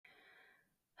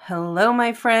Hello,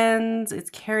 my friends. It's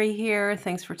Carrie here.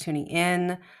 Thanks for tuning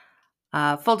in.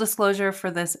 Full disclosure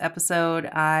for this episode,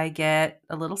 I get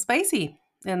a little spicy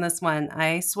in this one.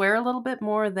 I swear a little bit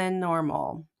more than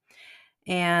normal.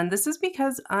 And this is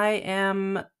because I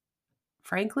am,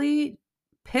 frankly,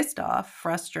 pissed off,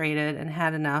 frustrated, and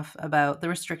had enough about the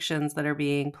restrictions that are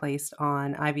being placed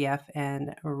on IVF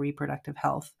and reproductive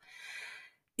health.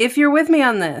 If you're with me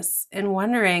on this and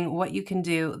wondering what you can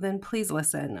do, then please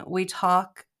listen. We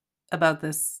talk about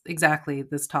this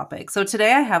topic. So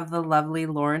today I have the lovely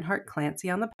Lauren Hart Clancy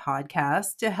on the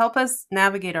podcast to help us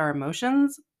navigate our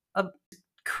emotions of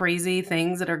crazy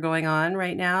things that are going on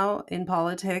right now in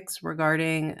politics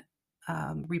regarding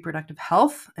reproductive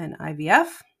health and IVF.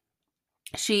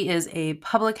 She is a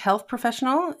public health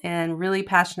professional and really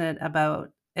passionate about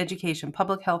education,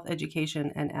 public health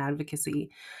education, and advocacy.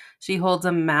 She holds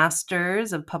a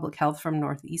master's of public health from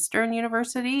Northeastern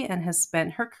University and has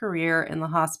spent her career in the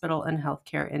hospital and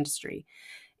healthcare industry.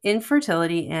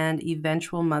 Infertility and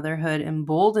eventual motherhood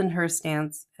emboldened her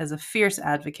stance as a fierce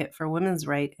advocate for women's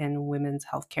rights and women's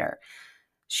healthcare.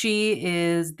 She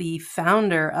is the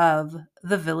founder of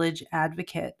The Village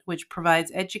Advocate, which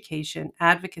provides education,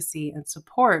 advocacy, and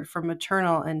support for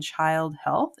maternal and child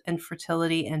health and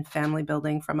fertility and family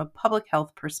building from a public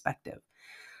health perspective.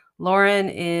 Lauren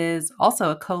is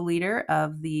also a co-leader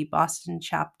of the Boston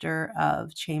chapter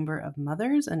of Chamber of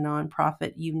Mothers, a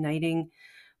nonprofit uniting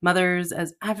mothers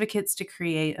as advocates to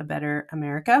create a better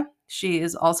America. She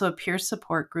is also a peer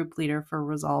support group leader for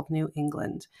Resolve New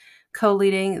England,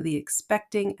 co-leading the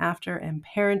Expecting After and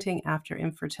Parenting After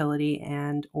Infertility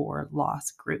and or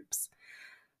Loss groups.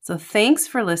 So thanks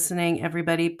for listening,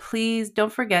 everybody. Please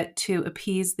don't forget to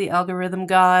appease the algorithm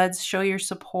gods, show your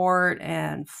support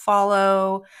and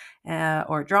follow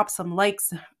or drop some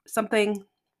likes, something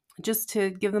just to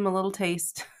give them a little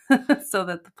taste so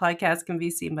that the podcast can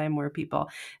be seen by more people.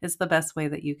 It's the best way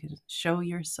that you can show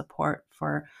your support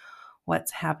for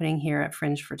what's happening here at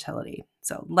Fringe Fertility.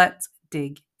 So let's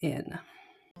dig in.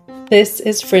 This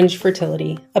is Fringe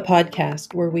Fertility, a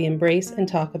podcast where we embrace and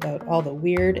talk about all the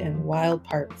weird and wild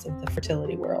parts of the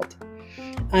fertility world.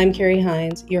 I'm Carrie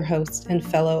Hines, your host and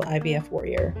fellow IVF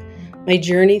warrior. My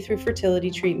journey through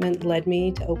fertility treatment led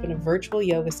me to open a virtual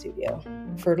yoga studio,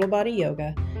 Fertile Body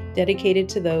Yoga, dedicated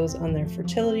to those on their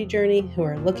fertility journey who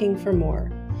are looking for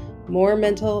more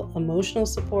mental, emotional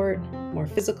support, more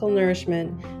physical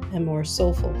nourishment, and more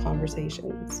soulful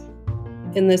conversations.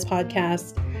 In this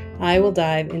podcast, I will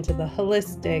dive into the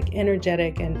holistic,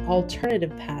 energetic, and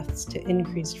alternative paths to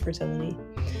increased fertility.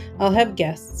 I'll have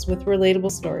guests with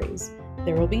relatable stories.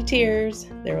 There will be tears,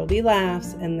 there will be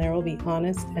laughs, and there will be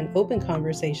honest and open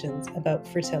conversations about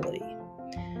fertility.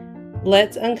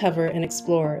 Let's uncover and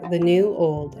explore the new,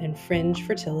 old, and fringe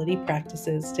fertility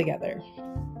practices together.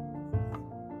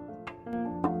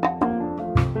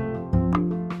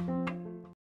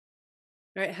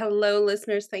 All right. Hello,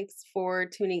 listeners. Thanks for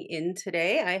tuning in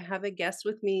today. I have a guest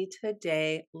with me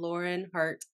today, Lauren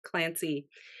Hart Clancy,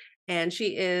 and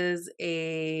she is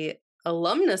a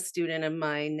alumnus student of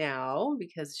mine now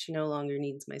because she no longer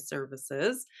needs my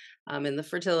services in the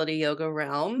fertility yoga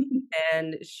realm.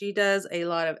 And she does a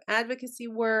lot of advocacy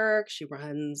work. She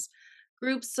runs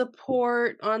group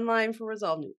support online for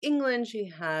Resolve New England. She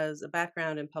has a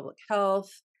background in public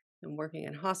health and working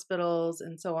in hospitals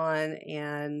and so on.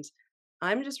 And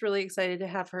I'm just really excited to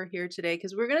have her here today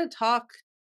because we're going to talk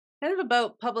kind of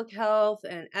about public health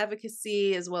and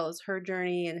advocacy as well as her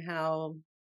journey and how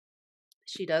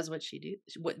she does what she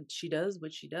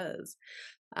does.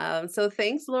 So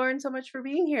thanks, Lauren, so much for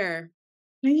being here.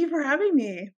 Thank you for having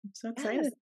me. I'm so excited.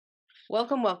 Yes.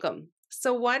 Welcome.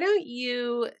 So why don't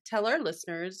you tell our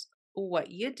listeners what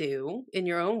you do in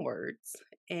your own words,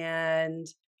 and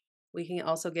we can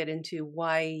also get into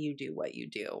why you do what you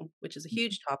do, which is a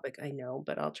huge topic, I know,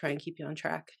 but I'll try and keep you on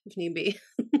track if need be.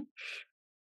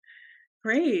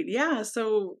 Great. Yeah.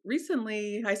 So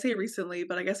recently, I say recently,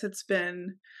 but I guess it's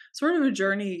been sort of a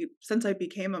journey since I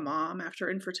became a mom after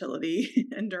infertility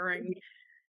and during,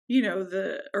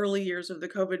 the early years of the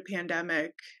COVID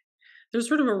pandemic. There's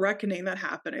sort of a reckoning that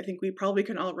happened. I think we probably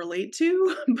can all relate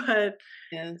to, but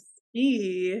Yes.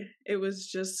 it was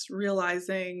just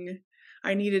realizing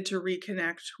I needed to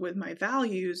reconnect with my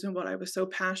values and what I was so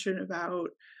passionate about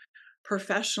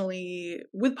professionally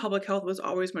with public health was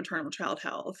always maternal child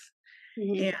health.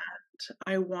 Mm-hmm. And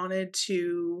I wanted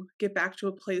to get back to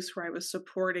a place where I was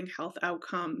supporting health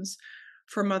outcomes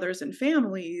for mothers and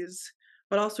families,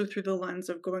 but also through the lens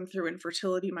of going through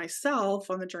infertility myself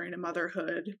on the journey to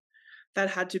motherhood that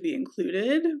had to be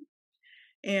included.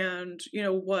 And,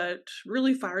 what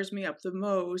really fires me up the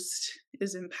most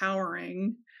is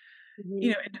empowering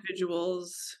Mhm.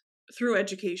 individuals through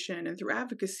education and through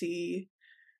advocacy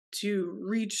to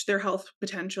reach their health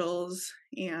potentials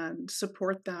and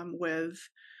support them with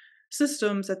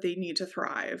systems that they need to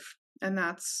thrive. And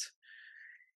that's,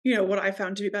 what I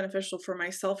found to be beneficial for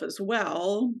myself as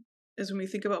well is when we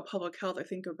think about public health, I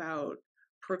think about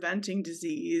preventing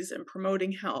disease and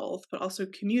promoting health, but also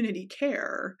community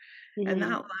care. And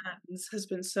Mhm. that lens has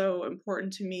been so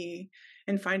important to me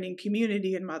in finding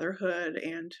community in motherhood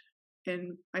and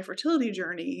in my fertility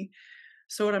journey.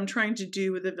 So, what I'm trying to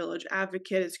do with the Village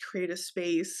Advocate is create a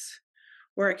space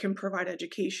where I can provide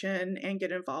education and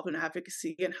get involved in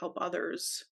advocacy and help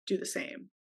others do the same.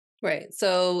 Right.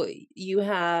 So you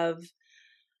have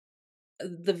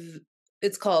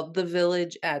it's called the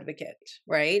Village Advocate,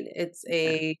 right? It's Yeah.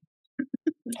 a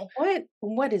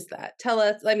what is that? Tell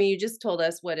us. I mean, you just told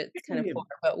us what it's kind of for,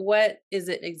 but what is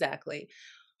it exactly?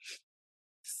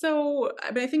 So,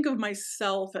 I mean, I think of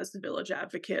myself as the Village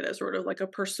Advocate as sort of like a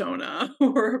persona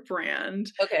or a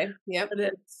brand, Okay. Yep.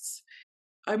 but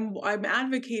I'm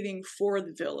advocating for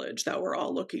the village that we're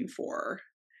all looking for.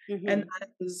 And Mhm. that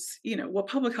is, what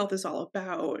public health is all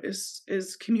about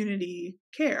is community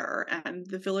care and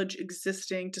the village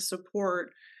existing to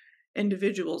support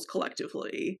individuals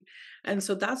collectively. And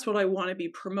so that's what I want to be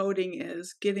promoting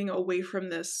is getting away from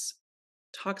this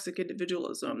toxic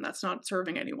individualism that's not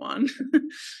serving anyone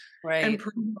and Right.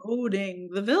 promoting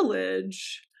the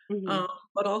village. Mhm. Um,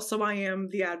 but also I am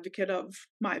the advocate of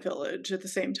my village at the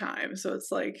same time. So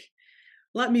it's like,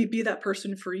 let me be that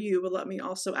person for you, but let me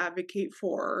also advocate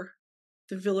for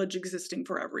the village existing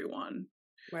for everyone,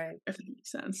 Right. if that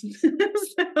makes sense.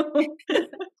 So,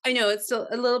 I know it's still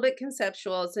a little bit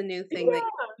conceptual. It's a new thing that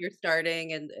yeah, you're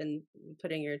starting and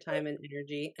putting your time and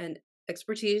energy and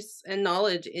expertise and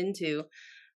knowledge into.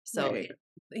 So right.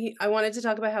 I wanted to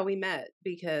talk about how we met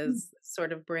because it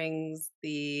sort of brings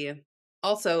the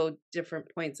also different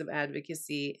points of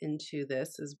advocacy into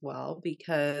this as well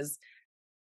because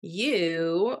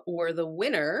you were the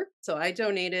winner. So I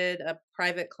donated a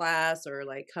private class or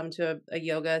like come to a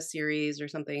yoga series or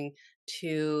something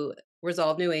to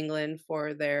Resolve New England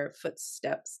for their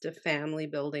Footsteps to Family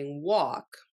Building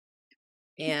walk.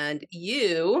 And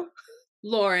you,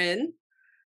 Lauren,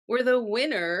 were the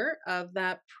winner of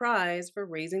that prize for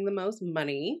raising the most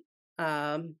money.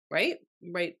 Right?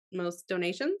 Right, most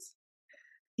donations?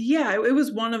 Yeah, it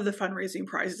was one of the fundraising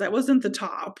prizes. I wasn't the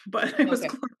top, but I was Okay.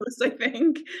 close, I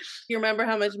think. You remember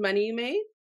how much money you made?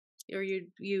 Or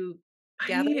you I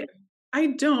gathered? I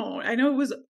don't. I know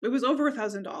it was over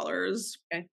 $1,000,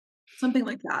 Okay. something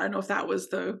like that. I don't know if that was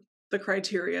the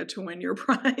criteria to win your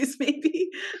prize, maybe.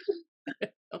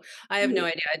 Oh, I have no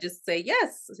idea. I just say,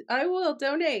 "Yes, I will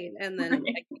donate," and then I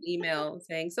Right. get an email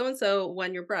saying, "So and so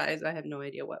won your prize." I have no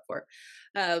idea what for.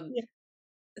 Um, Yeah.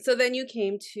 so then you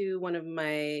came to one of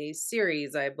my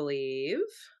series, I believe,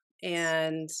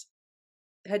 and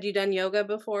had you done yoga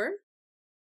before?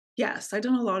 Yes, I've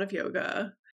done a lot of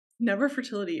yoga, never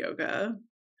fertility yoga.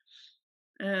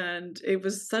 And it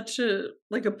was such a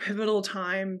pivotal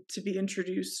time to be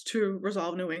introduced to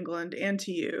Resolve New England and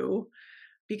to you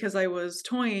because I was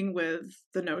toying with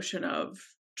the notion of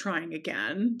trying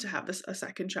again to have a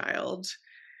second child,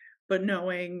 but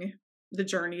knowing the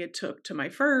journey it took to my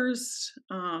first,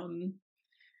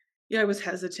 yeah, I was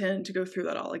hesitant to go through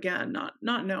that all again,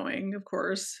 not knowing, of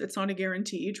course, it's not a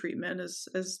guarantee. Treatment is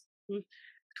as Mm.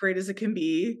 great as it can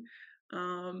be.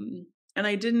 And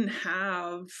I didn't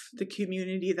have the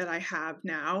community that I have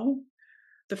now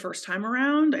the first time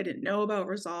around. I didn't know about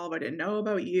Resolve. I didn't know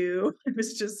about you. I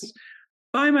was just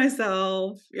by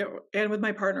myself, and with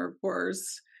my partner, of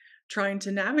course, trying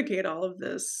to navigate all of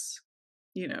this,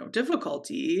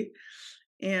 difficulty.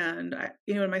 And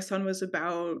when my son was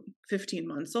about 15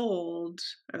 months old,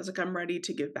 I was like, I'm ready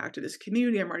to give back to this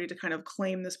community. I'm ready to kind of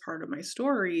claim this part of my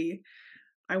story.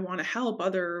 I want to help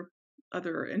other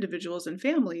individuals and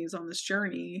families on this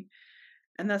journey.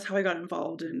 And that's how I got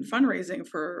involved in fundraising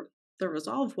for the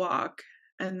Resolve Walk.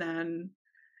 And then,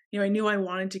 I knew I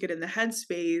wanted to get in the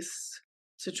headspace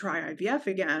to try IVF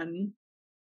again.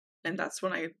 And that's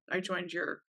when I joined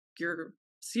your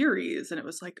series and it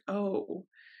was like, oh,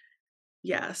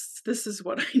 yes, this is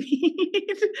what I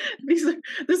need.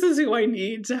 This is who I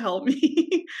need to help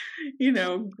me,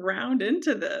 ground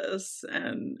into this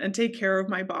and take care of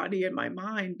my body and my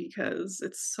mind because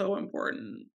it's so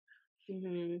important.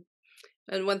 Mhm.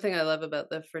 And one thing I love about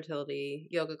the fertility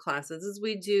yoga classes is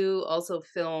we do also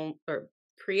film or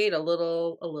create a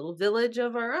little village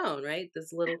of our own, right?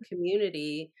 This little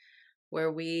community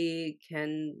where we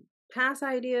can pass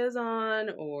ideas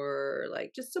on or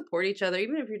like just support each other,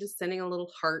 even if you're just sending a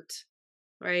little heart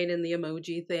right? And the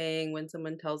emoji thing when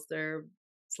someone tells their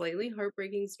slightly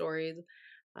heartbreaking stories.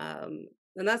 Um,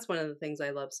 and that's one of the things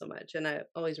I love so much. And I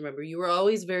always remember you were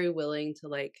always very willing to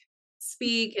like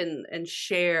speak and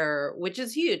share, which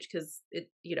is huge because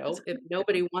That's if good.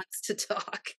 nobody wants to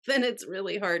talk, then it's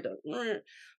really hard to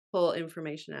pull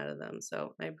information out of them.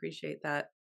 So I appreciate that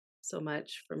so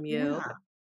much from you. Yeah.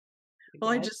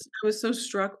 Well, Glad. I was so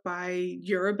struck by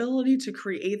your ability to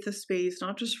create the space,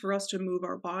 not just for us to move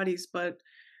our bodies, but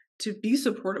to be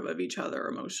supportive of each other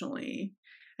emotionally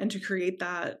and to create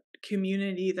that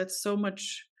community that's so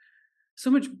much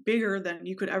bigger than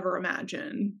you could ever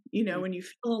imagine. Mm. When you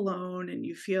feel alone and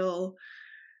you feel,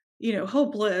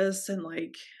 hopeless and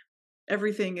like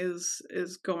everything is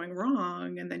going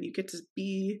wrong and then you get to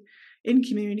be in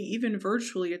community even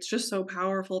virtually. It's just so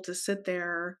powerful to sit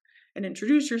there and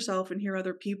introduce yourself and hear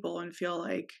other people and feel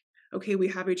like, okay, we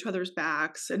have each other's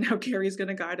backs and now Carrie's going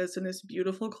to guide us in this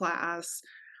beautiful class.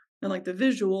 And like the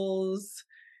visuals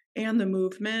and the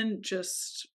movement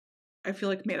just, I feel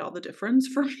like, made all the difference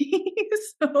for me.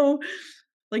 So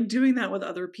like doing that with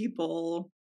other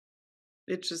people,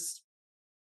 it just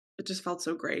it just felt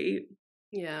so great.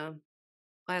 Yeah.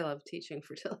 I love teaching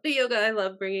fertility yoga. I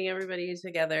love bringing everybody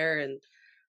together and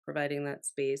providing that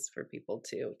space for people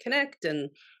to connect and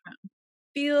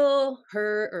feel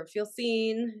heard or feel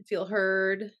seen, feel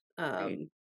heard, Right.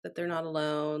 that they're not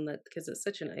alone, that because it's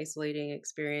such an isolating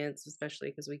experience, especially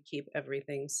because we keep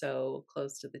everything so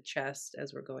close to the chest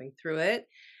as we're going through it.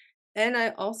 And I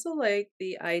also like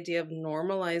the idea of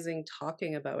normalizing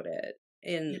talking about it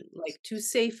in Yes. like to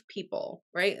safe people,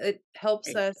 right? It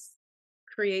helps Right. us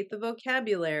create the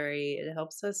vocabulary. It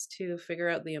helps us to figure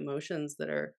out the emotions that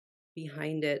are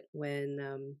behind it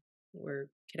when we're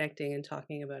connecting and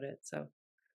talking about it. So,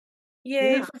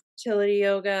 yay Yeah. for fertility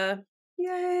yoga.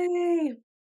 Yay.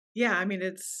 Yeah, I mean,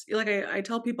 it's like I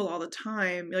tell people all the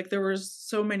time, like there was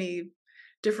so many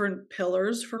different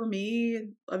pillars for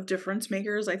me of difference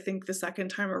makers. I think the second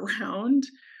time around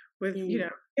with, Mm,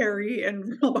 Harry and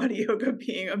real body yoga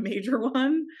being a major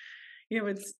one.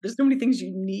 It's there's so many things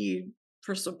you need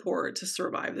for support to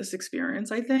survive this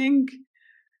experience, I think.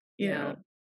 You yeah, know,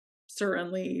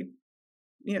 certainly,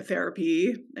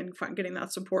 therapy and getting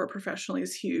that support professionally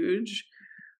is huge.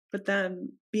 But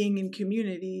then being in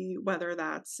community, whether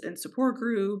that's in support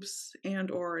groups and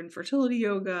or in fertility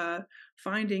yoga,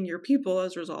 finding your people,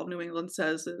 as Resolve New England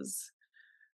says, is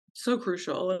so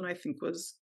crucial and I think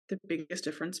was the biggest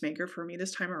difference maker for me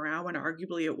this time around when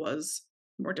arguably it was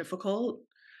more difficult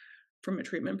from a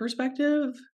treatment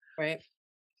perspective. right.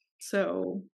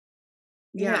 So,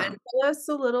 Yeah, yeah. and tell us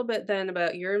a little bit then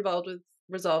about you're involved with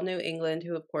Resolve New England,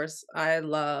 who of course I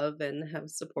love and have Yeah.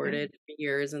 supported for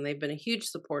years, and they've been a huge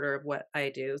supporter of what I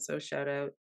do. So shout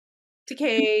out to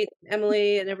Kate,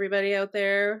 Emily, and everybody out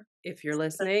there if you're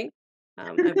listening.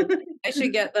 I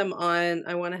should get them on.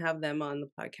 I want to have them on the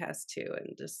podcast too,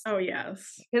 and just Oh,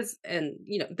 yes. because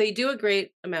they do a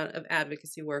great amount of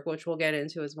advocacy work, which we'll get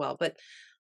into as well. But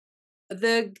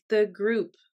the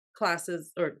group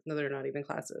classes, or no, they're not even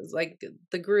classes. Like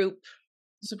the group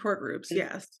Support groups, and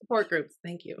yes. support groups,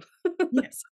 thank you. The Yeah.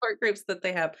 support groups that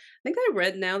they have. I think I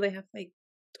read now they have, like,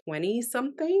 20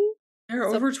 something? There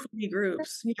are So over 20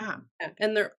 groups. Yeah. yeah,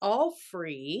 and they're all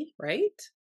free, right?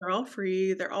 They're all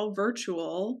free, they're all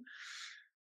virtual,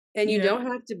 And you you know don't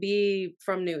have to be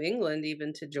from New England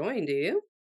even to join, do you?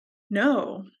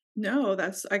 No, no,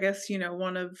 that's, I guess,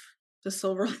 one of the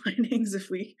silver linings, if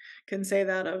we can say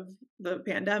that, of the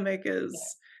pandemic Yeah.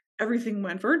 is everything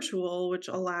went virtual, which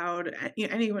allowed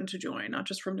anyone to join, not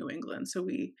just from New England. So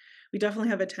we definitely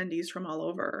have attendees from all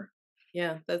over.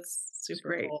 Yeah, that's It's super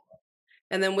great. cool.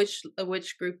 And then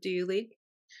which group do you lead?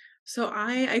 So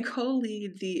I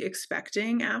co-lead the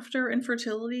expecting after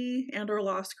infertility and or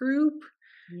loss group,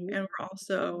 Mhm. and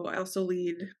I also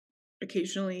lead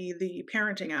occasionally the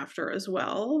parenting after as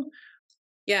well.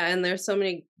 Yeah, and there's so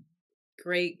many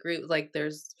great groups, like,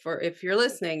 there's for if you're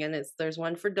listening and there's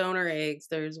one for donor eggs,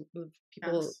 there's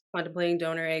people Yes, contemplating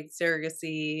donor egg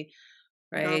surrogacy,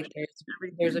 right? adoption,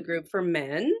 There's a everything. group for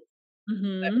men,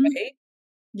 is that Mhm. right?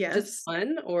 Just Yes.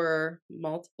 one or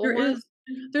multiple There ones? is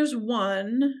there's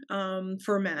one,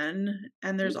 for men,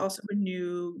 and Mhm. there's also a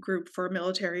new group for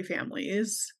military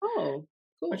families, Oh,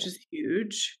 which cool. is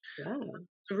huge. Yeah.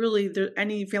 So really,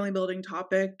 any family building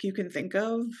topic you can think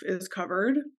of is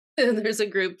covered. There's a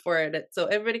group for it.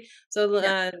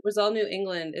 Yeah. Resolve New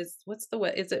England is what's the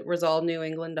way is it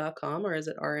resolvenewengland.com or is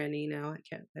it RNE now?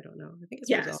 I don't know. I think it's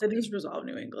Resolve. Yes, it is Resolve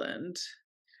New England.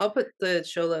 I'll put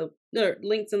the or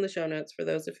links in the show notes for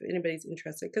those if anybody's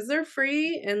interested because they're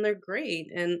free and they're great.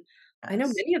 And I know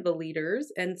Yes. many of the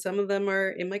leaders, and some of them are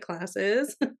in my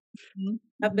classes, Mhm,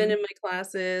 have been mhm, in my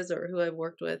classes, or who I've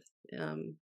worked with,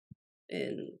 um,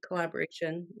 in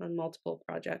collaboration on multiple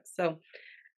projects. So,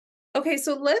 okay,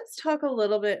 so let's talk a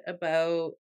little bit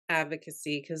about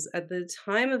advocacy, because at the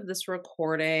time of this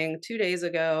recording, 2 days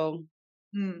ago,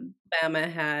 mm, Alabama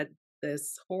had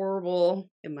this horrible,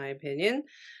 in my opinion,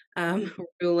 mhm,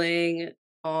 ruling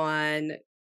on,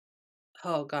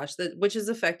 oh gosh, which is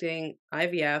affecting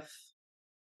IVF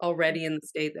mm. already in the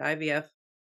state. The IVF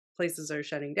places are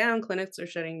shutting down, clinics are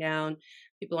shutting down,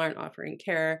 people aren't offering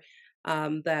care.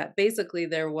 That basically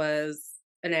there was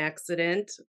an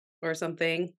accident or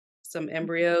something. Some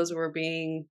embryos were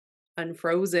being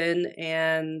unfrozen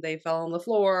and they fell on the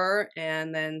floor,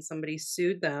 and then somebody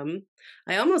sued them.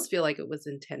 I almost feel like it was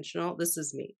intentional. This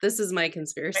is me. This is my I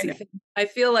conspiracy know. thing. I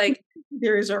feel like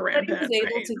Theories are somebody was rampant,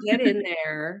 able right? to get in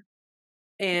there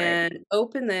Right. and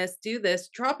open this, do this,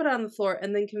 drop it on the floor,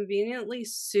 and then conveniently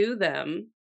sue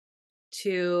them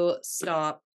to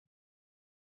stop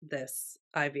this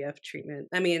IVF treatment.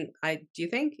 I mean, I do you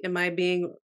think, am I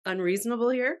being unreasonable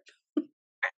here?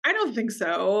 I don't think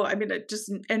so. I mean, it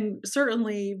just and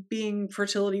certainly being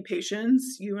fertility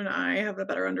patients, you and I have a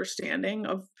better understanding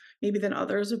of maybe than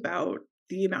others about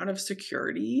the amount of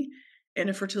security in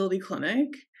a fertility clinic.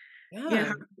 How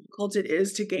Yeah, difficult it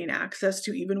is to gain access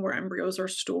to even where embryos are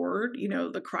stored,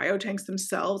 the cryo tanks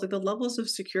themselves, like the levels of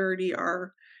security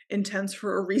are intense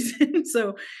for a reason.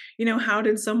 So, how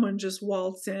did someone just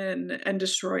waltz in and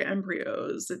destroy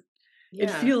embryos? It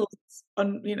yeah, feels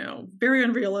very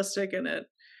unrealistic, and it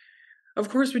of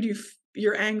course when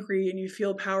you're angry and you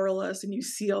feel powerless and you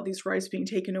see all these rights being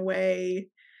taken away,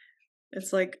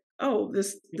 it's like, oh,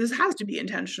 this has to be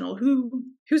intentional. Who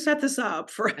set this up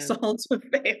for us yeah, all to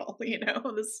fail?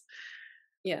 This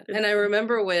yeah, and it's I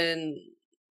remember when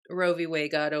Roe v.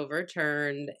 Wade got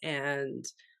overturned, and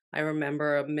I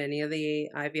remember many of the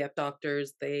IVF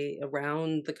doctors, they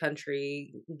around the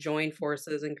country joined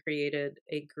forces and created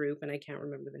a group, and I can't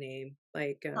remember the name,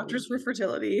 like, Doctors for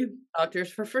Fertility.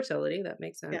 Doctors for Fertility, that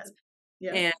makes Yeah. sense,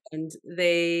 Yeah. and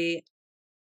they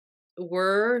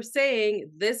were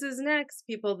saying, "This is next,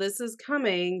 people. This is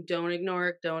coming. Don't ignore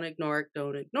it. Don't ignore it.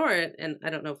 Don't ignore it." And I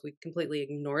don't know if we completely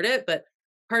ignored it, but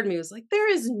part of me was like, "There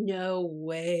is no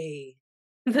way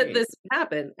that Right. this would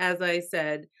happen." As I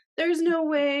said, there's no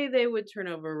way they would turn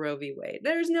over Roe v. Wade.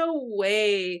 There's no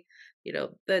way,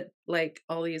 that like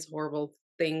all these horrible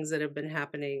things that have been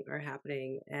happening are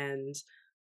happening. And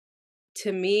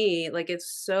to me, like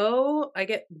I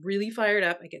get really fired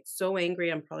up. I get so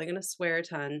angry. I'm probably gonna swear a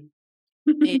ton.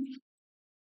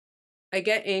 I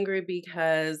get angry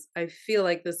because I feel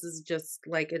like this is just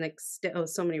like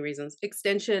so many reasons.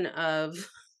 Extension of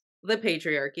the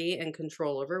patriarchy and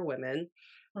control over women.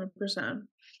 100%.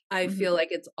 I Mhm. feel like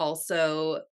it's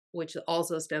also, which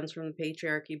also stems from the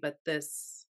patriarchy, but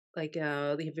this, like,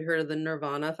 have you heard of the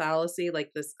nirvana fallacy?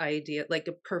 Like this idea, like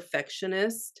a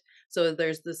perfectionist. So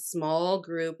there's this small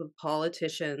group of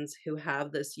politicians who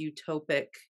have this utopic,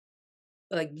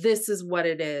 like, this is what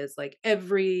it is, like,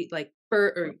 every, like,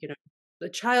 or, the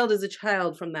child is a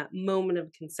child from that moment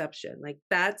of conception, like,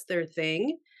 that's their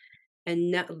thing,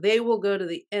 and now they will go to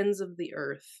the ends of the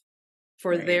earth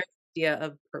for their Right. idea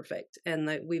of perfect, and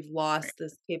that we've Right. lost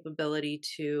this capability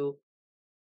to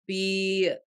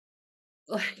be,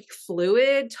 like,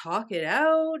 fluid, talk it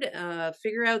out,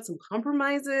 figure out some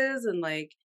compromises, and,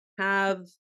 like, have,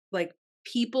 like,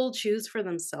 people choose for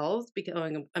themselves, because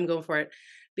I'm going for it,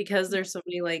 because there's so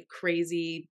many, like,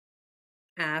 crazy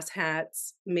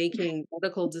asshats making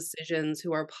medical decisions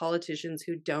who are politicians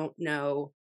who don't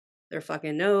know their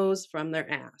fucking nose from their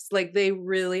ass. Like, they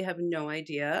really have no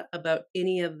idea about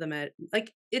any of the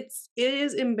like, it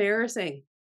is embarrassing.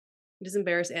 It is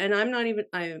embarrassing, and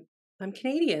I'm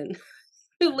Canadian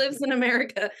who lives in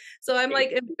America, so I'm,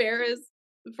 like, embarrassed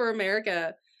for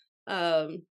America.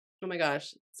 Oh my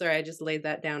gosh, sorry, I just laid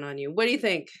that down on you. What do you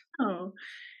think? Oh,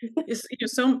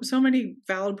 so many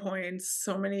valid points,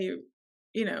 so many,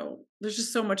 there's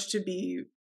just so much to be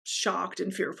shocked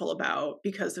and fearful about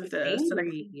because of I'm this. And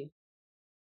angry.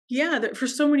 yeah, that for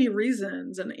so many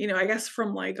reasons. And, I guess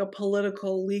from like a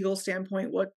political legal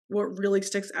standpoint, what really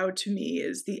sticks out to me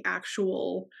is the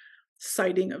actual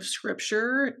citing of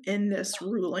scripture in this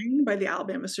ruling by the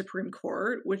Alabama Supreme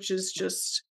Court, which is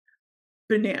just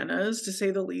bananas to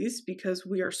say the least, because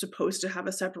we are supposed to have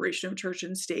a separation of church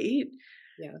and state.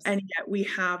 Yes. And yet we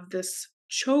have this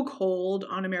chokehold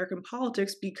on American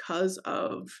politics because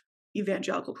of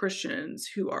evangelical Christians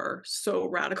who are so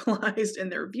radicalized in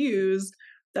their views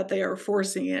that they are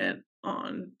forcing it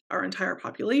on our entire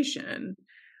population.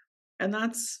 And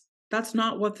that's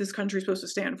not what this country is supposed to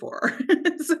stand for.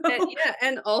 And So yeah,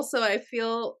 and also I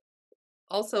feel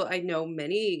also I know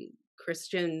many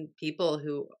Christian people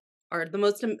who are the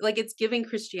most like, it's giving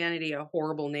Christianity a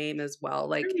horrible name as well.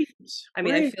 Like, right, I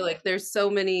mean, I right, feel like there's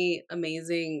so many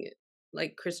amazing,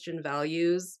 like, Christian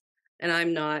values, and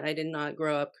I did not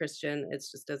grow up Christian,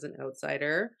 it's just as an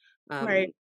outsider, right,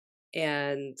 um,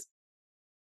 and,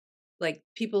 like,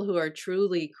 people who are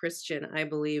truly Christian, I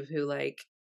believe, who, like,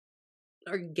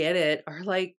 or get it, are,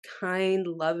 like, kind,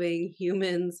 loving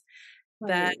humans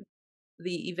that right,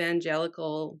 the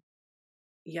evangelical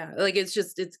yeah, like, it's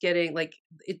getting, like,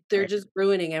 they're right. just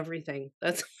ruining everything,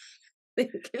 that's I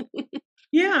think.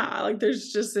 Yeah, like,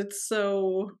 there's just it's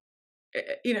so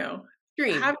you know,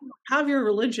 Extreme. have your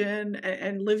religion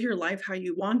and live your life how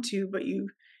you want to, but you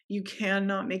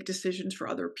cannot make decisions for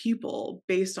other people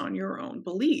based on your own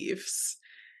beliefs.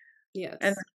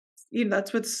 And Yes.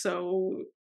 that's what's so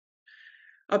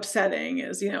upsetting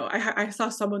is, I saw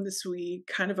someone this week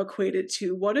kind of equate it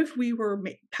to what if we were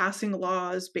passing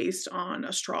laws based on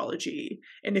astrology,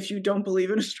 and if you don't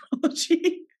believe in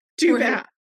astrology, too Right. bad.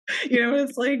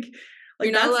 It's like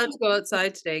You're not that's allowed to go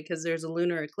outside today because there's a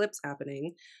lunar eclipse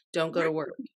happening. Don't go right. to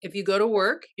work. If you go to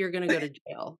work, you're gonna go to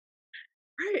jail.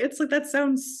 Right, it's like, that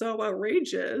sounds so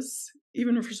outrageous,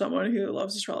 even for someone who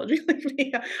loves astrology like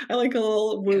me. I like a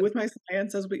little woo Yeah, with my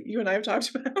science, as you and I have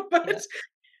talked about, but yeah,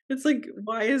 it's like,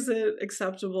 why is it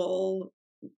acceptable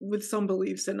with some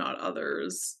beliefs and not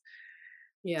others?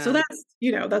 So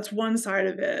yeah, that's one side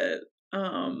of it,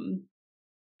 um,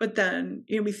 but then,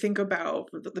 we think about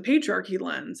the patriarchy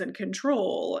lens and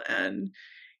control and,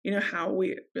 how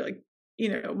we like,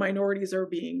 minorities are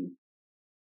being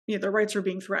their rights are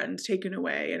being threatened, taken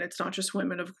away, and it's not just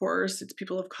women, of course, it's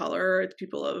people of color, it's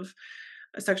people of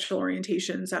sexual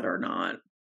orientations that are not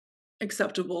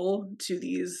acceptable to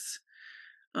these,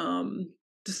 um,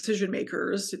 decision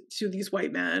makers, to these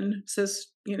white men,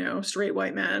 straight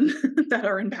white men that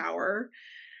are in power,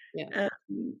 yeah, and,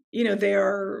 they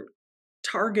are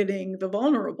targeting the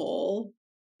vulnerable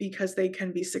because they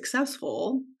can be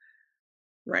successful,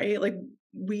 right? Like,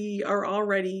 we are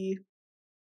already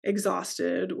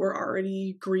exhausted, we're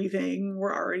already grieving,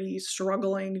 we're already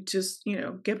struggling to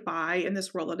get by in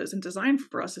this world that isn't designed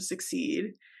for us to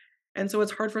succeed, and so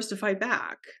it's hard for us to fight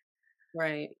back.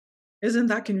 right. Isn't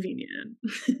that convenient?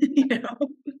 you know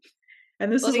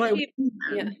and this Well, is I why keep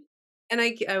yeah, men. and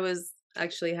I was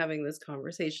actually having this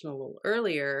conversation a little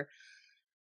earlier.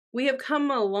 We have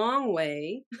come a long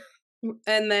way,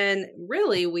 and then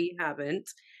really we haven't,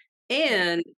 Right,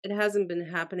 and it hasn't been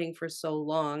happening for so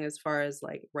long as far as,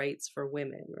 like, rights for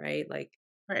women, right? Like,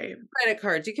 right, credit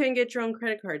cards, you couldn't get your own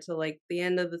credit card till, like, the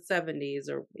end of the '70s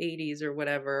or '80s or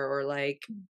whatever, or, like,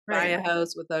 buy right, a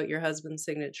house without your husband's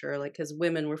signature, like, because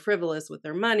women were frivolous with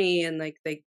their money and, like,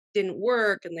 they didn't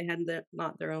work and they had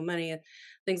not their own money and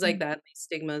things like mm, that, these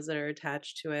stigmas that are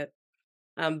attached to it.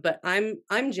 But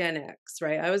I'm Gen X,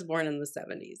 right? I was born in the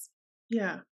 '70s.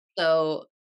 yeah, So,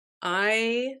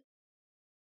 I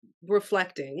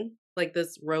reflecting, like,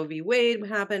 this Roe v. Wade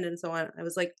happened and so on, I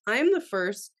was like, I'm,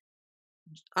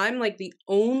 like, the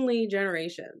only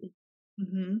generation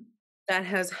mhm, that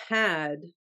has had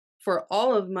for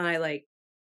all of my, like,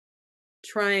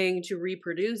 trying to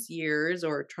reproduce years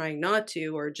or trying not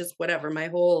to or just whatever, my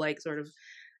whole, like, sort of,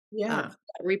 yeah,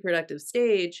 reproductive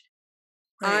stage,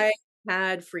 right, I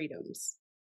had freedoms.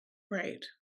 right,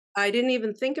 I didn't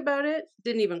even think about it,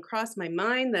 didn't even cross my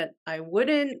mind that I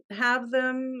wouldn't have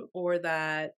them or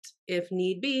that if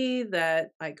need be, that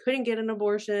I couldn't get an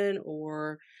abortion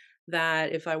or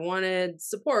that if I wanted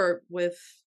support with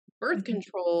birth mhm,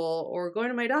 control or going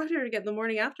to my doctor to get the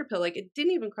morning after pill, like, it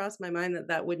didn't even cross my mind that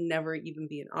that would never even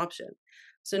be an option.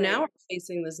 So now right, we're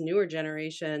facing this newer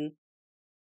generations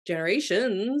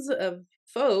of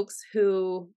folks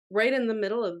who right in the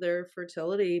middle of their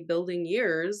fertility building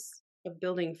years of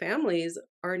building families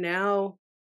are now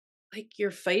like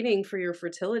you're fighting for your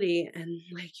fertility and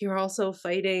like you're also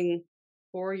fighting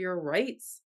for your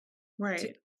rights to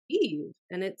right, conceive,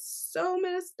 and it's so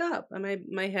messed up and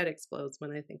my head explodes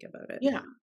when I think about it. yeah.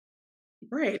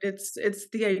 Right. It's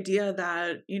the idea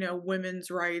that,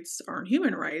 women's rights aren't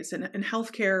human rights, and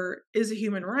healthcare is a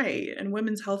human right, and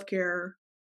women's healthcare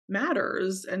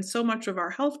matters, and so much of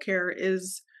our healthcare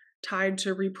is tied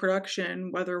to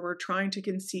reproduction, whether we're trying to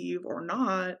conceive or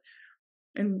not,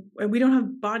 and we don't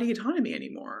have body autonomy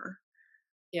anymore.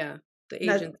 Yeah, the That's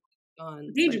agent's gone.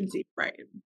 It's like agency, right?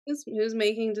 who's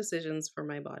making decisions for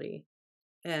my body,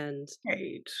 and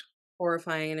Right.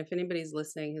 horrifying, and if anybody's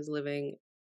listening who's living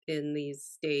in these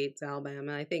states,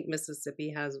 Alabama, I think Mississippi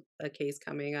has a case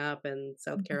coming up and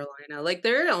South Mhm. Carolina, like,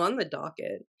 they're on the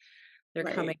docket. they're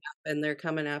coming Right. up and they're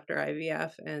coming after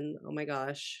IVF, and oh my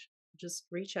gosh, just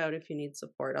reach out if you need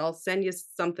support. I'll send you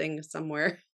something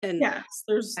somewhere, and Yes,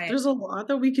 I there's a lot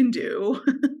that we can do.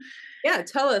 yeah,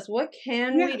 tell us, what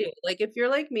can Yeah, we do? Like, if you're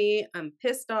like me, I'm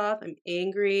pissed off, I'm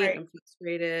angry, right, I'm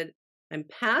frustrated, I'm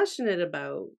passionate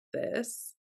about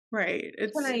this. right.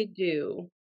 What can I do?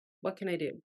 What can I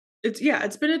do? It's yeah,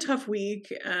 it's been a tough week,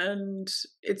 and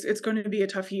it's going to be a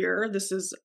tough year. This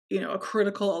is, a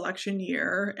critical election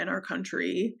year in our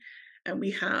country, and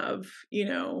we have,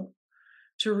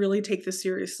 to really take this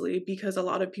seriously because a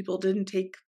lot of people didn't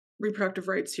take reproductive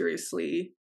rights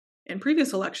seriously in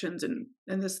previous elections, and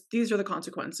these are the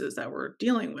consequences that we're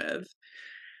dealing with.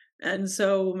 And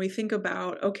so when we think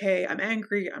about, okay, I'm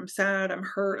angry, I'm sad, I'm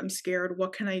hurt, I'm scared,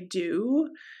 what can I do?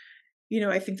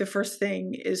 I think the first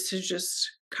thing is to just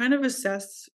kind of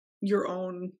assess your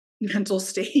own mental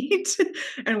state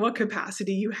and what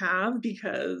capacity you have,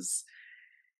 because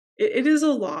it is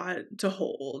a lot to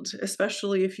hold,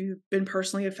 especially if you've been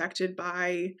personally affected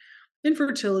by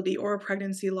infertility or a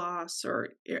pregnancy loss or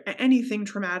anything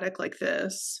traumatic like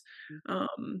this.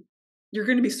 Um, you're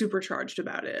going to be supercharged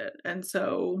about it. And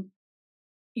so,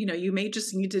 you may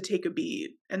just need to take a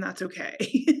beat, and that's okay.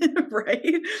 Right.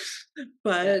 Yeah,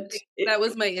 But that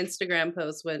was my Instagram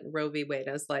post when Roe v. Wade.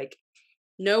 I was like,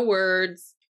 no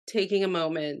words, taking a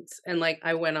moment, and, like,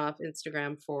 I went off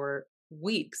Instagram for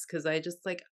weeks because I just,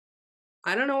 like,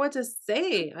 I don't know what to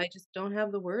say. I just don't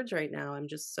have the words right now. I'm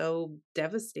just so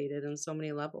devastated on so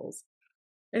many levels.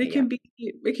 And But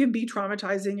yeah, it can be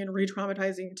traumatizing and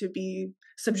re-traumatizing to be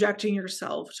subjecting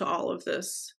yourself to all of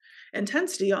this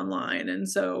intensity online, and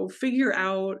so figure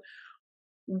out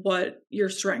what your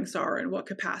strengths are and what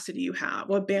capacity you have,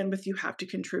 what bandwidth you have to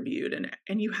contribute,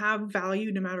 and you have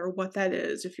value no matter what that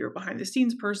is. If you're a behind the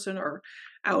scenes person or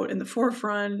out in the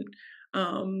forefront,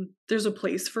 there's a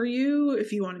place for you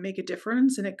if you want to make a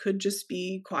difference, and it could just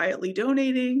be quietly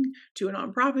donating to a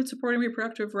nonprofit supporting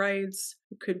reproductive rights.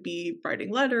 It could be writing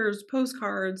letters,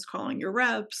 postcards, calling your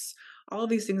reps. All of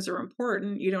these things are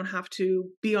important. You don't have to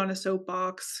be on a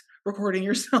soapbox recording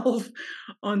yourself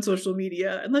on social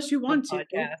media unless you on want to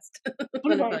podcast.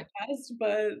 on a On a podcast. podcast.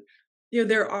 But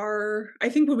there are, I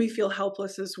think, when we feel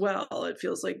helpless as well, it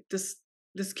feels like this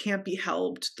can't be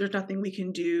helped, there's nothing we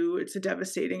can do, it's a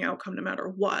devastating outcome no matter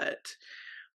what.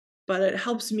 But it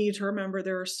helps me to remember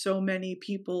there are so many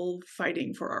people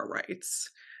fighting for our rights.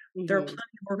 There are plenty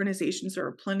Mhm. of organizations, there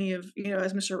are plenty of,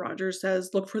 as Mr. Rogers says,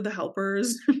 look for the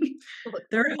helpers. Look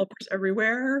There for are the helpers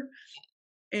everywhere.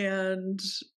 And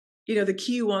the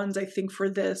key ones I think for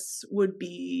this would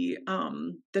be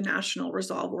the National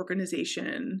Resolve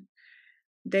Organization.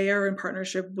 They are in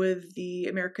partnership with the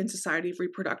American Society of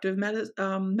Reproductive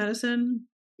Medicine.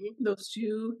 mhm, Those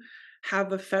two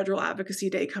have a federal advocacy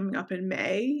day coming up in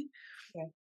May. okay.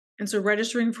 And so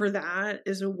registering for that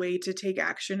is a way to take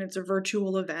action. It's a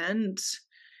virtual event.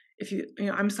 If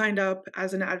I'm signed up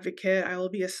as an advocate, I will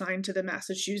be assigned to the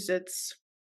Massachusetts,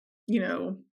 you know,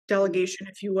 Mhm. delegation,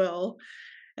 if you will,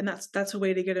 and that's a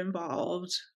way to get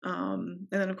involved. And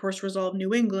then of course Resolve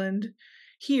New England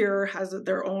here has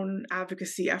their own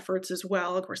advocacy efforts as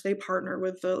well. Of course, they partner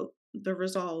with the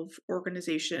Resolve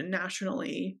organization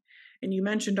nationally. And you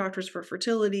mentioned Doctors for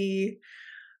Fertility.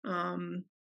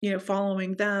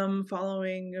 Following them,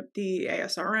 following the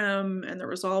ASRM and the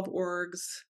Resolve orgs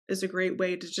is a great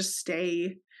way to just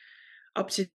stay up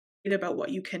to date about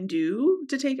what you can do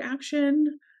to take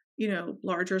action,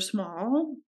 large or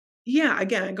small. Yeah,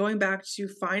 again, going back to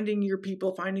finding your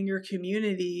people, finding your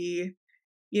community,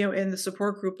 in the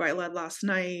support group I led last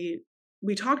night,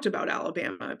 we talked about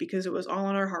Alabama because it was all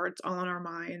on our hearts, all on our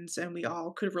minds, and we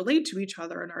all could relate to each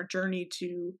other in our journey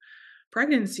to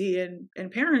pregnancy and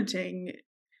parenting.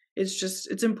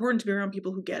 It's important to be around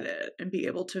people who get it and be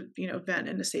able to, vent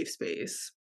in a safe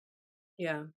space.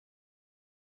 Yeah,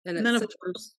 and And then it's of such a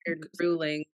course, weird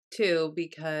ruling too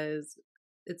because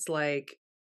it's like,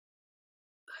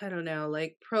 I don't know,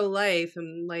 like pro-life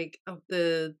and like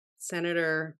the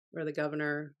senator or the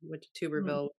governor, which mm,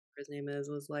 Tuberville, whatever his name is,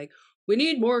 was like, "We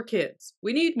need more kids.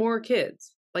 We need more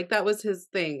kids." Like that was his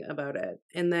thing about it.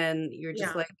 And then you're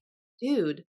just yeah, like,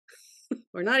 dude,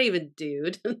 or not even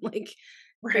dude, like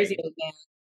crazy right. old man.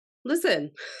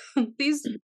 Listen, these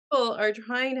people are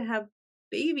trying to have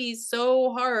babies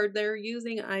so hard. They're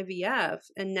using IVF,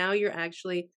 and now you're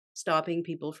actually stopping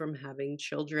people from having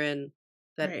children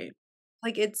that Right.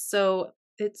 like, it's so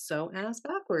ass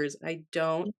backwards. I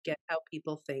don't get how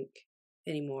people think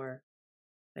anymore.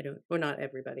 I don't, well, not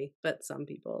everybody, but some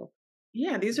people.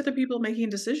 Yeah, these are the people making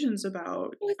decisions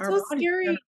about Well, it's our so bodies and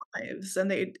scary. lives, and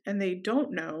they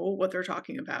don't know what they're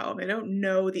talking about. They don't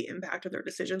know the impact of their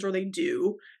decisions, or they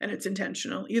do, and it's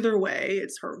intentional. Either way,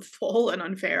 it's hurtful and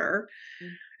unfair. Mm.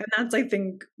 And that's, I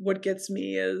think, what gets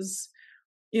me is,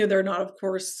 they're not, of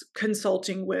course,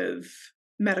 consulting with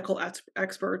medical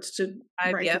experts to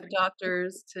write IVF the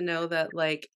doctors to know that,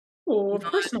 like, oh, of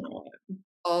not course not.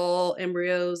 all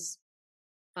embryos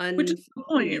Which is the unfold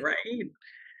point, need right?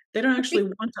 They don't actually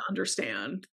want to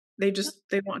understand. They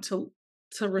want to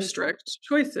control. restrict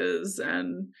choices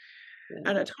Yeah.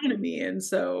 and autonomy. And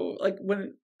so, like,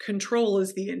 when control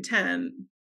is the intent,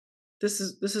 this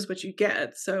is what you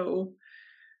get. So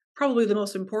probably the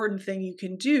most important thing you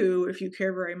can do if you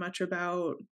care very much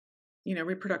about,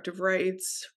 reproductive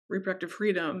rights, reproductive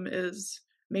freedom, is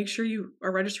make sure you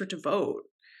are registered to vote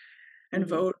and Mhm.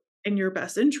 vote in your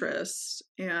best interests,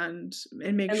 and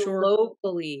make And sure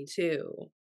locally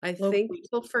too. I think locally.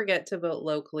 people forget to vote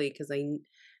locally because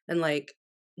and, like,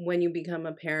 when you become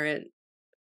a parent,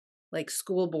 like,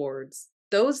 school boards,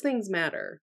 those things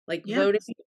matter. Like, voting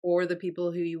Yes. for the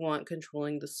people who you want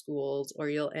controlling the schools, or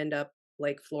you'll end up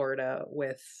like Florida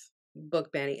with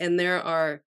book banning. And there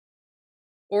are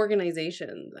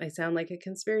organizations, I sound like a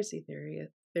conspiracy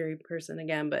theory person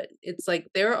again, but it's like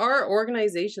there are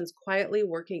organizations quietly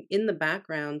working in the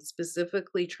background,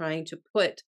 specifically trying to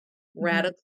put Mhm.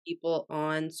 radical people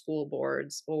on school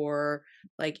boards, or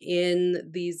like in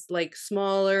these like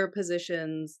smaller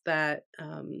positions that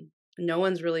no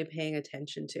one's really paying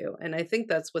attention to. And I think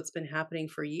that's what's been happening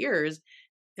for years,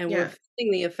 and we're Yes.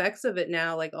 feeling the effects of it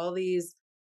now, like all these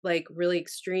like really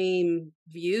extreme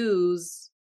views.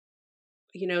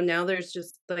 Now there's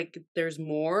just like there's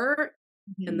more,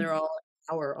 and they're Mhm. all in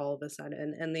power all of a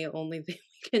sudden, and the only thing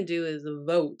we can do is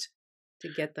vote to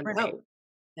get them Right. out.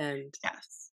 And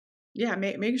Yes. Yeah,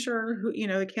 make sure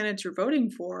the candidates you're voting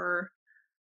for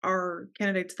are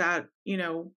candidates that,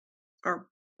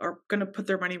 are gonna put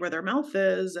their money where their mouth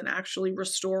is and actually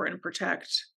restore and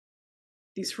protect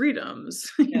these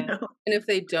freedoms, yeah. And if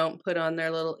they don't put on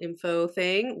their little info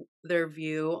thing, their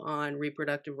view on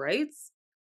reproductive rights,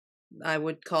 I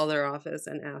would call their office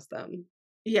and ask them.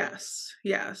 Yes,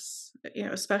 yes.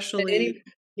 And Especially any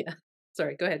yeah.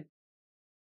 Sorry, go ahead.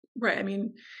 right. I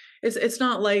mean, it's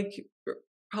not like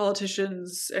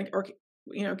politicians or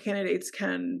candidates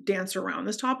can dance around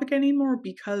this topic anymore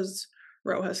because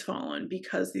Roe has fallen,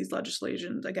 because these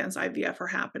legislations against IVF are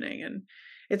happening, and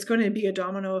it's going to be a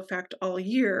domino effect all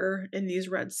year in these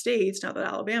red states. Now that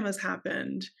Alabama's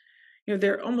happened,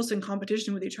 they're almost in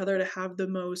competition with each other to have the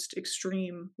most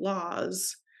extreme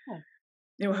laws.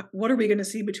 Yeah. What are we going to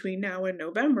see between now and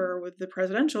November with the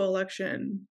presidential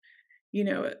election?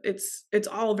 It's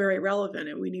all very relevant,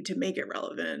 and we need to make it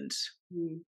relevant.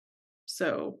 Mm,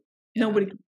 So yeah. nobody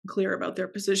can be clear about their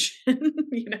position,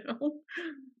 you know?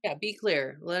 Yeah, be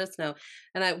clear. Let us know.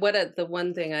 And the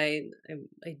one thing I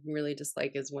really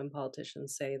dislike is when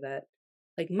politicians say that,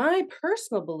 like, my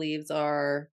personal beliefs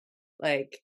are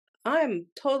like, I'm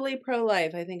totally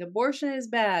pro-life. I think abortion is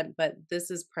bad, but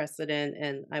this is precedent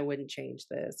and I wouldn't change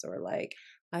this, or like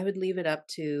I would leave it up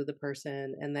to the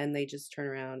person, and then they just turn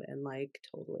around and like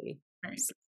totally Right.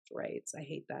 suppress rights. I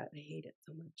hate that. I hate it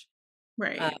so much.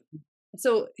 Right.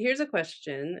 So here's a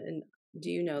question, and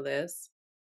do you know this?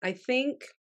 I think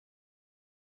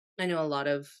I know a lot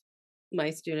of my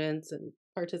students and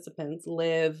participants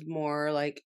live more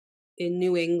like in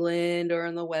New England or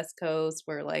on the West Coast,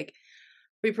 where like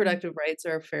Mm. reproductive rights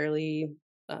are fairly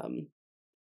um,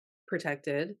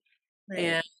 protected.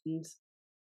 Right. And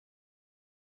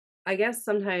I guess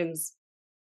sometimes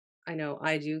I know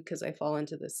I do because I fall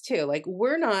into this too. Like,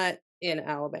 we're not in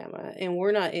Alabama and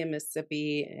we're not in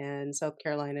Mississippi and South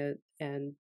Carolina.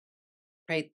 And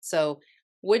right. So,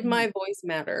 would Mhm. my voice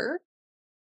matter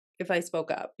if I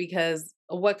spoke up? Because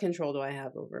what control do I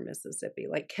have over Mississippi?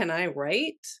 Like, can I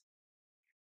write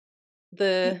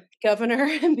Y the governor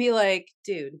and be like,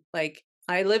 "Dude, like,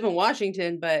 I live in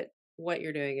Washington, but what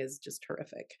you're doing is just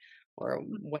horrific," or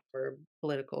whatever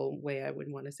political way I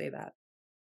would wanna say that.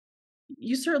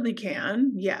 you certainly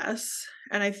can, yes,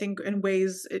 and I think in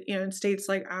ways, in states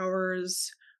like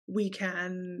ours, we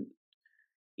can,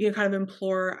 kind of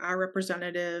implore our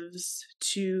representatives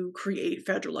to create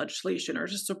federal legislation or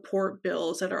to support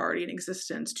bills that are already in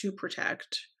existence to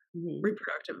protect Mhm.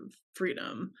 reproductive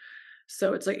freedom.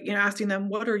 So it's like, asking them,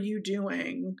 what are you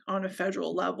doing on a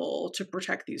federal level to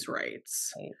protect these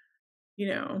rights? Right. You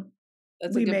know,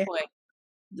 That's a we good may, point.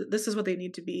 this is what they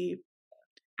need to be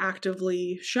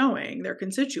actively showing their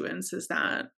constituents, is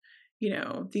that,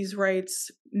 these rights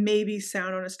may be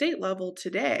sound on a state level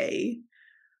today,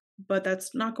 but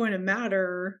that's not going to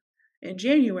matter in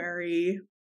January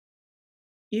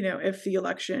if the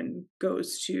election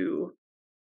goes to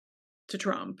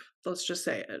Trump, let's just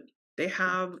say it. They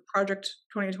have Project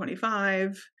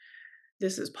 2025.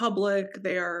 This is public.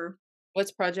 They are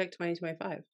What's Project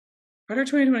 2025? Project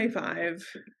 2025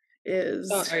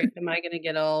 Oh, is am I gonna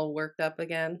get all worked up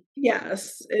again?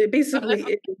 yes, it basically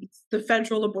is the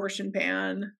federal abortion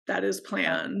ban that is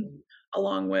planned Um,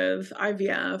 along with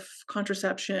IVF,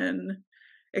 contraception,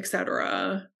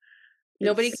 etc.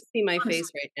 Nobody It's can see my honestly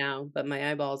face right now, but my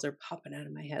eyeballs are popping out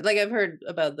of my head. Like, I've heard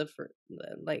about the,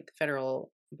 like,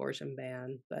 federal abortion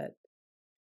ban, but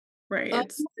right. oh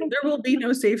It's my there will be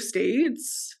no safe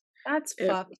states that's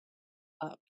if fucked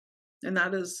up. and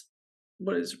that is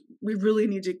what is we really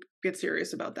need to get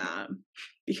serious about that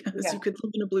because Yeah. you could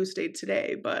live in a blue state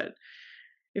today, but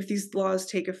if these laws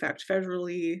take effect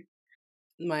federally,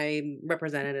 My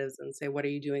representatives and say, "What are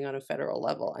you doing on a federal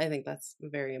level?" I think that's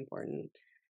very important.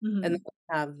 And then mhm,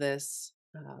 we have this,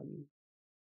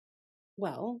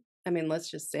 well, I mean, let's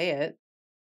just say it,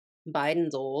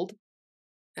 Biden's old,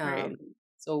 right, um,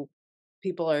 so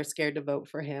people are scared to vote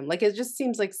for him. Like, it just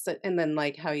seems like and then,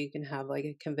 like, how you can have, like,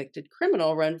 a convicted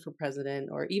criminal run for president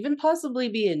or even possibly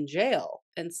be in jail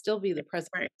and still be the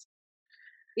president right,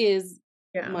 is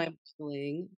yeah,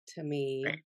 mind-boggling to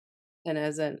right, me, and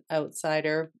as an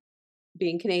outsider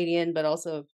being Canadian, but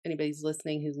also if anybody's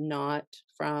listening who's not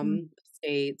mhm, from the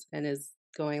States and is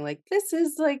going like, "This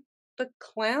is like the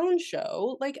clown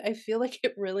show," like, I feel like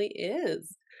it really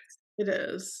is. it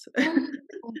is.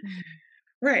 Oh.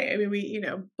 Right, I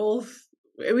mean, both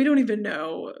we don't even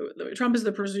know Trump is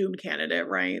the presumed candidate,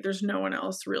 right? There's no one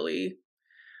else really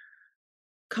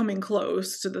coming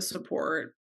close to the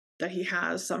support that he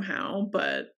has somehow,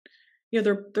 but,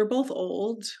 they're both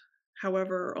old.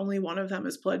 However, only one of them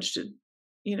is pledged to,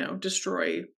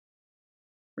 destroy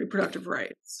reproductive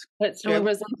rights. That's And true. we're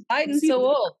Everyone's like, we "Biden's see so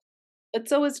the old," but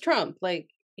so is Trump, like,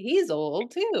 he's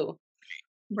old too.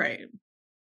 right,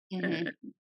 and,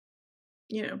 Mhm.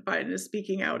 Biden is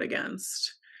speaking out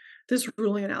against this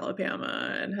ruling in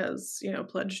Alabama and has,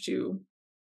 pledged to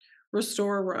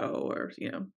restore Roe or,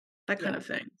 that kind Yeah, of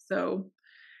thing. So,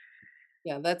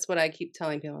 yeah, that's what I keep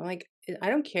telling people. I'm like, I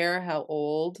don't care how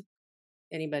old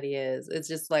anybody is. It's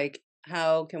just like,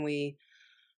 how can we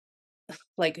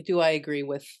like, do I agree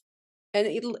with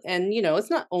it's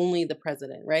not only the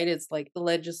president, right? It's like the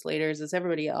legislators, it's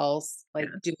everybody else,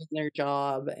 like, yes, doing their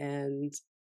job and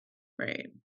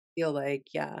right, feel like,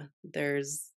 yeah,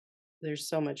 there's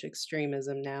so much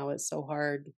extremism now, it's so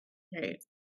hard. right.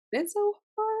 It's so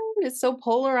hard, it's so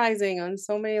polarizing on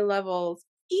so many levels.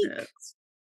 Eek. Yes.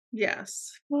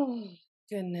 Yes. Oh,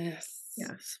 goodness.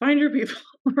 Yes. Find your people,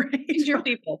 right? Find your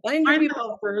people, find your Find the people.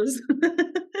 helpers.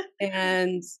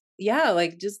 And yeah,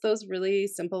 like just those really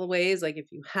simple ways, like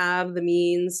if you have the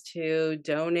means to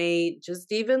donate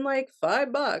just even like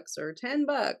 $5 or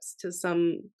 $10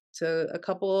 to a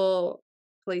couple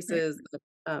Right. places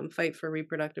that fight for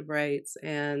reproductive rights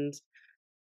and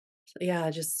yeah,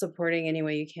 just supporting any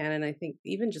way you can. And I think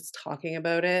even just talking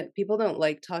about it, people don't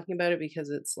like talking about it because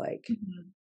it's like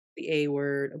Mhm. the A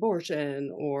word,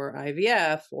 abortion or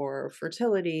IVF or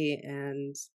fertility,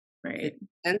 and Right.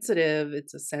 it's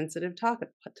it's a sensitive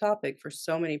topic for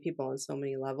so many people on so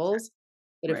many levels,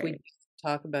 but if we Right. just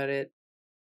talk about it,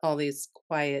 all these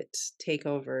quiet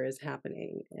takeover is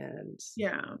happening, and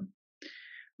Yeah.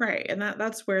 Right. And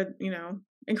that's where,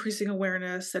 increasing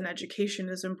awareness and education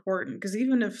is important because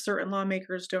even if certain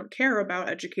lawmakers don't care about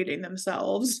educating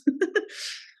themselves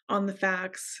on the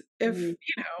facts, if, Mhm.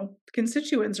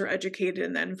 constituents are educated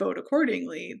and then vote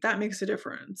accordingly, that makes a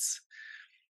difference.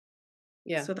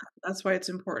 Yeah, So that's why it's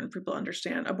important for people to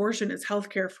understand abortion is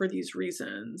healthcare for these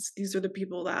reasons. These are the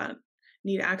people that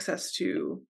need access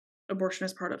to abortion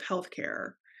as part of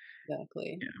healthcare.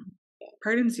 exactly. Yeah.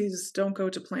 Pregnancies don't go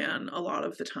to plan a lot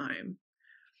of the time.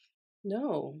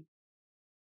 No.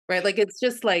 Right, like, it's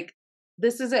just like,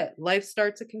 this is it. Life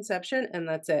starts at conception, and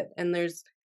that's it, and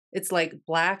it's like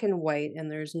black and white,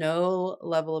 and there's no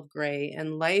level of gray,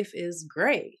 and life is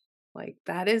gray. Like,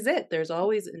 that is it. There's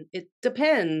always it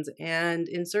depends, and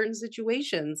in certain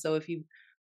situations, so if you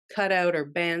cut out or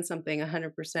ban something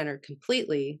 100% or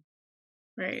completely,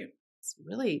 Right. it's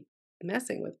really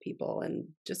messing with people and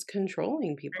just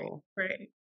controlling Right. people.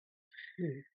 Right.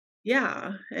 Mm,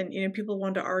 Yeah. And people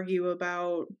want to argue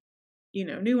about,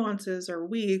 nuances or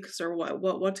weeks or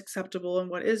what's acceptable and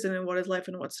what isn't and what is life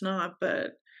and what's not.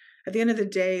 But at the end of the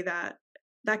day, that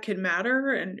can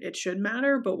matter and it should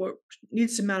matter. But what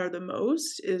needs to matter the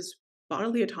most is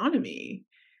bodily autonomy.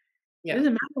 It yeah.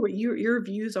 doesn't matter what your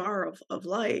views are of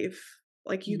life.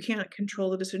 Like, you Mhm, can't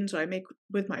control the decisions that I make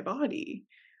with my body.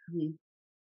 mhm.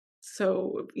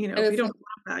 So, And if you it's don't not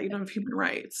have that, you yeah, don't have human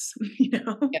rights, you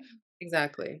know? yeah,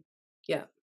 exactly. Yeah.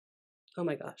 Oh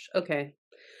my gosh. Okay.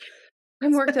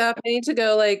 I'm worked up. I need to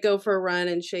go go for a run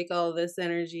and shake all this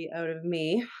energy out of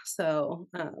me. So,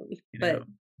 You know? but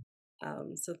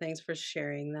so thanks for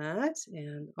sharing that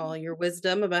and all your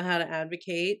wisdom about how to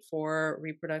advocate for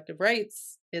reproductive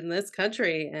rights in this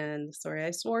country. And sorry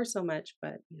I swore so much,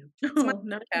 but it's my Oh,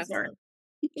 no podcast. concern.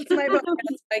 It's my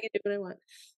podcast. I can do what I want.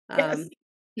 Yes. Um,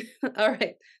 all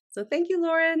right. So thank you,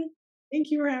 Lauren. Thank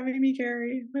you for having me,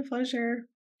 Carrie. My pleasure.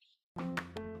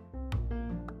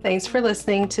 Thanks for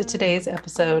listening to today's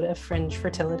episode of Fringe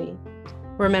Fertility.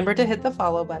 Remember to hit the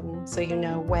follow button so you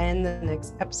know when the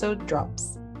next episode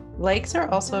drops. Likes are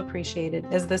also appreciated,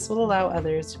 as this will allow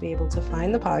others to be able to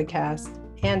find the podcast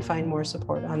and find more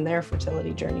support on their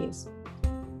fertility journeys.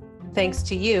 Thanks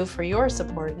to you for your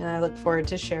support, and I look forward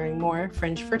to sharing more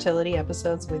Fringe Fertility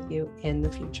episodes with you in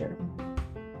the future.